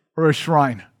or a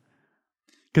shrine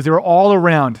because they were all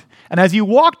around. And as you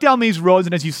walk down these roads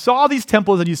and as you saw these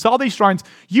temples and you saw these shrines,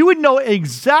 you would know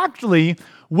exactly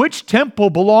which temple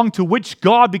belonged to which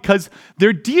god because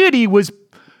their deity was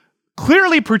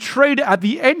clearly portrayed at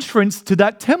the entrance to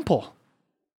that temple.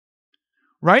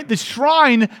 Right? The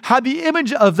shrine had the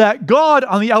image of that god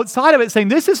on the outside of it saying,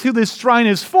 this is who this shrine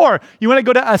is for. You want to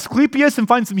go to Asclepius and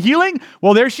find some healing?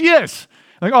 Well, there she is.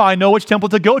 Like, oh, I know which temple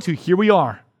to go to. Here we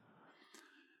are.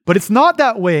 But it's not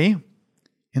that way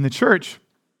in the church.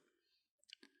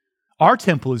 Our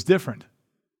temple is different.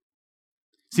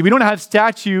 See, we don't have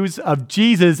statues of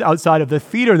Jesus outside of the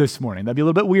theater this morning. That'd be a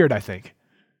little bit weird, I think.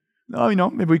 No,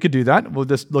 maybe we could do that. We'll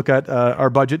just look at our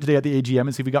budget today at the AGM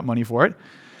and see if we got money for it.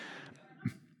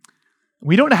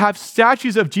 We don't have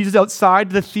statues of Jesus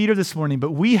outside the theater this morning,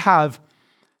 but we have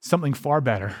something far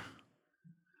better.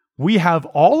 We have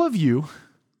all of you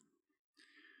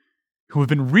who have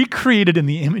been recreated in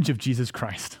the image of Jesus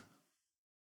Christ.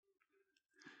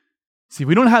 See,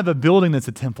 we don't have a building that's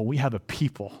a temple. We have a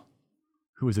people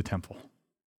who is a temple.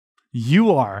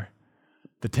 You are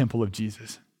the temple of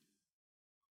Jesus.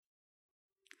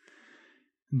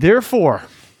 Therefore,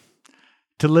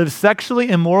 to live sexually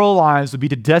immoral lives would be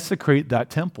to desecrate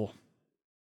that temple.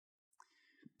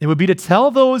 It would be to tell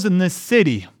those in this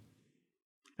city,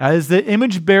 as the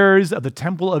image bearers of the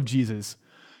temple of Jesus,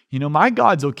 my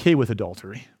God's okay with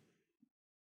adultery.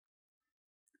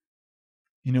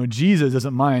 Jesus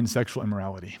doesn't mind sexual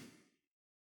immorality.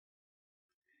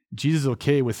 Jesus is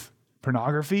okay with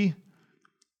pornography.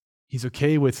 He's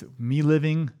okay with me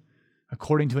living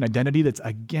according to an identity that's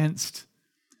against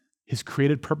his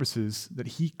created purposes that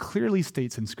he clearly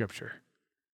states in Scripture.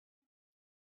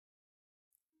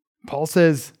 Paul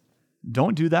says,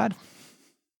 don't do that.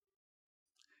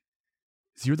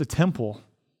 Because you're the temple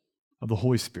of the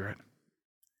Holy Spirit,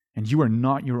 and you are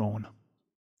not your own.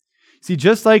 See,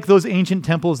 just like those ancient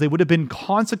temples, they would have been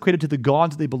consecrated to the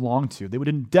gods they belonged to. They would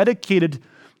have been dedicated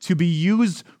to be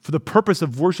used for the purpose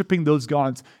of worshiping those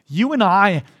gods. You and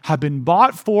I have been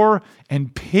bought for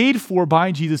and paid for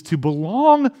by Jesus to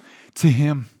belong to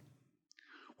him.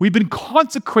 We've been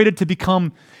consecrated to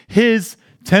become his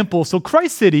temple. So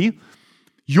Christ City,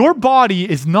 your body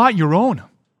is not your own.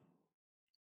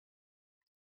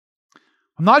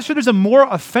 I'm not sure there's a more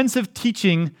offensive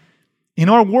teaching in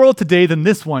our world today than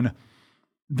this one,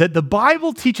 that the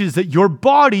Bible teaches that your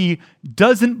body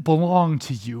doesn't belong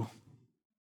to you.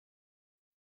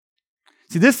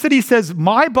 See, this city says,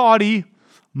 my body,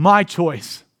 my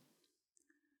choice.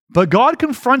 But God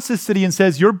confronts this city and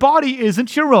says, your body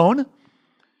isn't your own.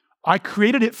 I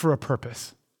created it for a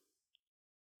purpose.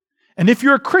 And if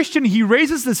you're a Christian, he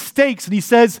raises the stakes and he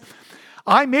says,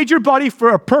 I made your body for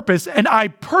a purpose and I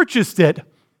purchased it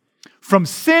from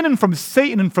sin and from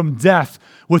Satan and from death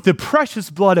with the precious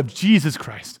blood of Jesus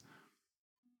Christ.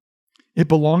 It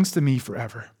belongs to me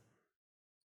forever.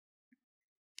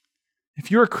 If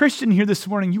you're a Christian here this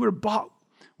morning, you were bought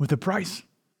with a price.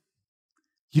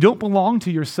 You don't belong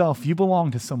to yourself, you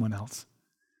belong to someone else.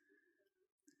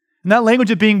 And that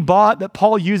language of being bought that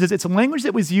Paul uses, it's a language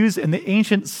that was used in the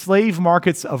ancient slave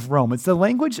markets of Rome. It's the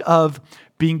language of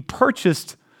being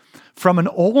purchased from an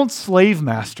old slave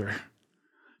master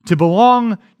to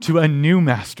belong to a new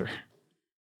master.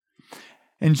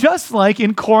 And just like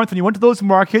in Corinth, when you went to those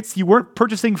markets, you weren't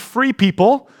purchasing free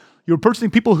people. You were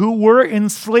purchasing people who were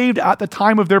enslaved at the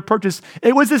time of their purchase.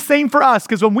 It was the same for us,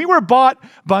 because when we were bought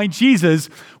by Jesus,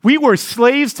 we were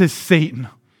slaves to Satan.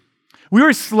 We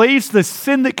were slaves to the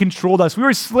sin that controlled us. We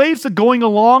were slaves to going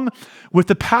along with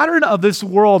the pattern of this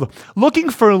world, looking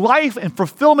for life and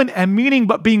fulfillment and meaning,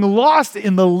 but being lost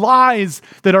in the lies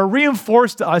that are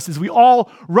reinforced to us as we all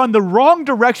run the wrong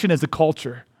direction as a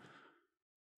culture.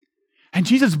 And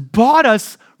Jesus bought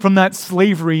us from that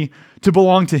slavery to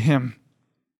belong to him.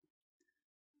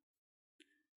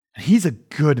 And he's a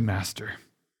good master.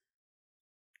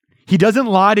 He doesn't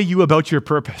lie to you about your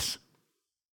purpose.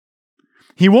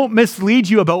 He won't mislead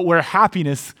you about where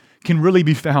happiness can really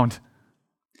be found.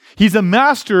 He's a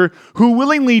master who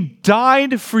willingly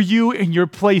died for you in your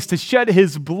place to shed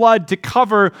his blood to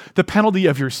cover the penalty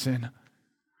of your sin.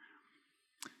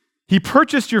 He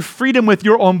purchased your freedom with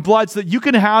your own blood so that you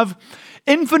can have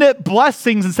infinite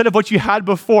blessings instead of what you had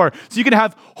before. So you can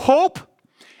have hope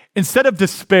instead of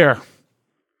despair.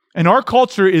 And our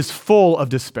culture is full of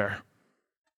despair.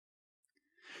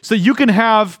 So you can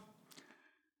have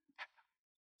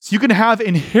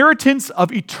inheritance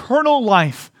of eternal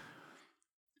life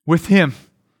with him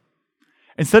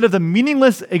instead of the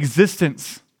meaningless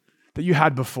existence that you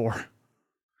had before.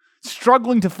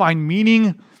 Struggling to find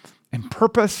meaning and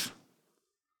purpose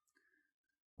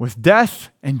with death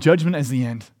and judgment as the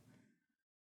end.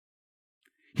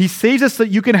 He saves us so that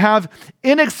you can have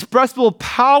inexpressible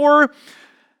power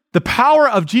The power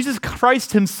of Jesus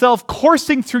Christ himself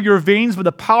coursing through your veins with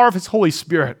the power of his Holy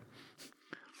Spirit.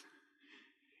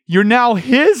 You're now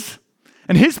his,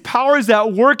 and his power is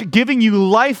at work giving you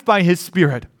life by his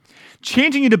Spirit,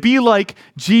 changing you to be like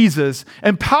Jesus,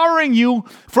 empowering you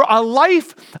for a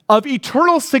life of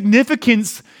eternal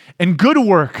significance and good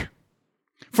work,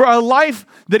 for a life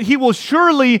that he will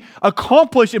surely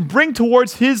accomplish and bring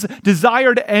towards his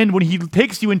desired end when he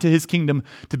takes you into his kingdom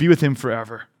to be with him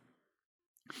forever.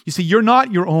 You see, you're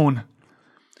not your own.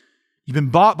 You've been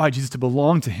bought by Jesus to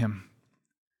belong to him.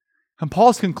 And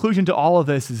Paul's conclusion to all of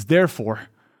this is, therefore,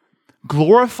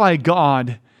 glorify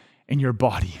God in your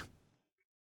body.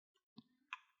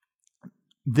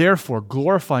 Therefore,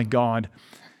 glorify God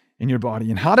in your body.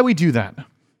 And how do we do that?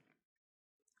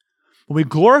 Well, we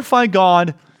glorify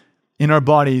God in our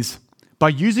bodies by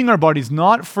using our bodies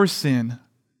not for sin,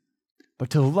 but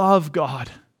to love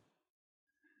God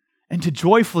and to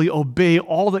joyfully obey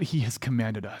all that he has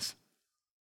commanded us.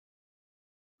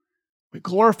 We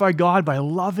glorify God by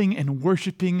loving and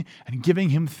worshiping and giving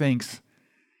him thanks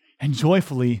and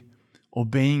joyfully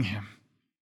obeying him.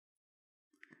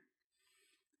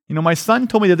 You know, my son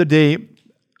told me the other day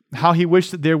how he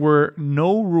wished that there were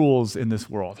no rules in this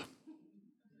world.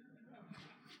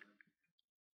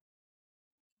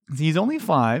 He's only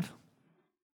 5,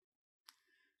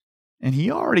 and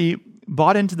he already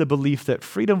bought into the belief that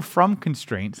freedom from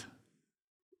constraint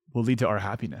will lead to our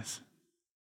happiness.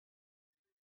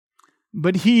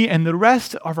 But he and the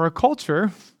rest of our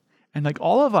culture, and like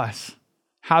all of us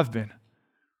have been,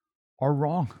 are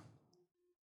wrong.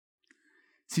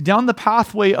 See, down the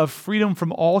pathway of freedom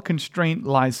from all constraint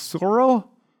lies sorrow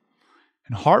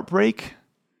and heartbreak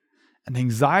and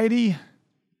anxiety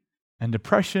and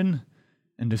depression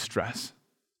and distress.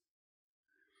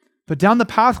 But down the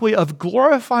pathway of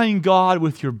glorifying God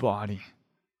with your body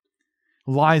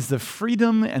lies the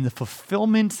freedom and the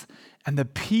fulfillment and the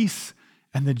peace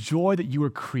and the joy that you were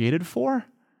created for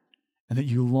and that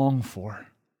you long for.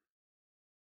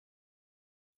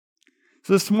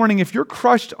 So this morning, if you're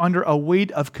crushed under a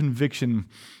weight of conviction,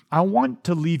 I want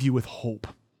to leave you with hope.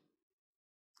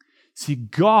 See,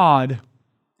 God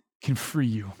can free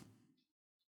you.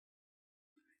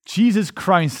 Jesus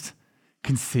Christ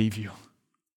can save you.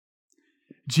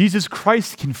 Jesus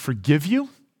Christ can forgive you.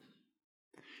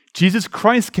 Jesus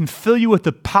Christ can fill you with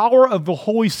the power of the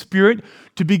Holy Spirit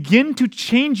to begin to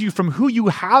change you from who you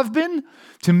have been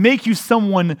to make you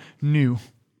someone new,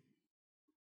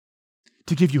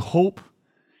 to give you hope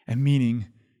and meaning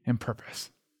and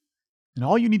purpose. And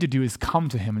all you need to do is come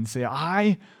to him and say,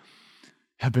 I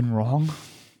have been wrong,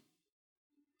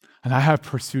 and I have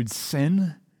pursued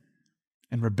sin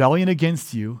and rebellion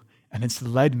against you, and it's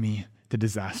led me to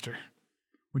disaster.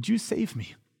 Would you save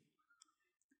me?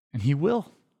 And he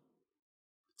will.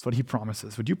 That's what he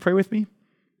promises. Would you pray with me?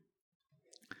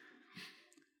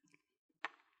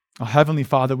 Oh, Heavenly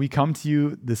Father, we come to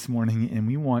you this morning and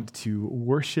we want to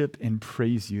worship and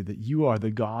praise you that you are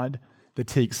the God that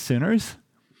takes sinners,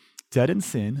 dead in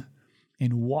sin,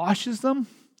 and washes them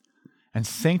and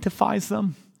sanctifies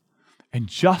them and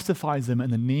justifies them in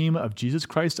the name of Jesus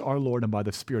Christ our Lord and by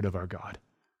the Spirit of our God.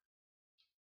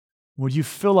 Would you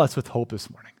fill us with hope this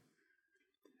morning?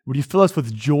 Would you fill us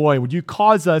with joy? Would you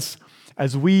cause us,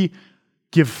 as we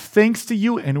give thanks to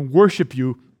you and worship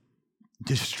you,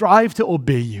 to strive to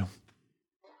obey you?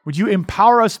 Would you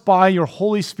empower us by your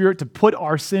Holy Spirit to put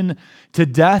our sin to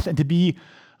death and to be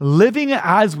living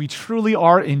as we truly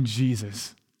are in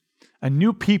Jesus, a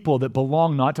new people that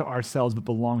belong not to ourselves but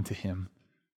belong to him?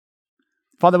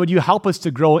 Father, would you help us to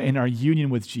grow in our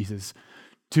union with Jesus,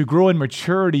 to grow in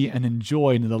maturity and in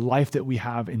joy in the life that we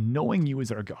have in knowing you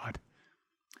as our God?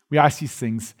 We ask these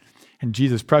things in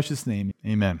Jesus' precious name.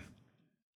 Amen.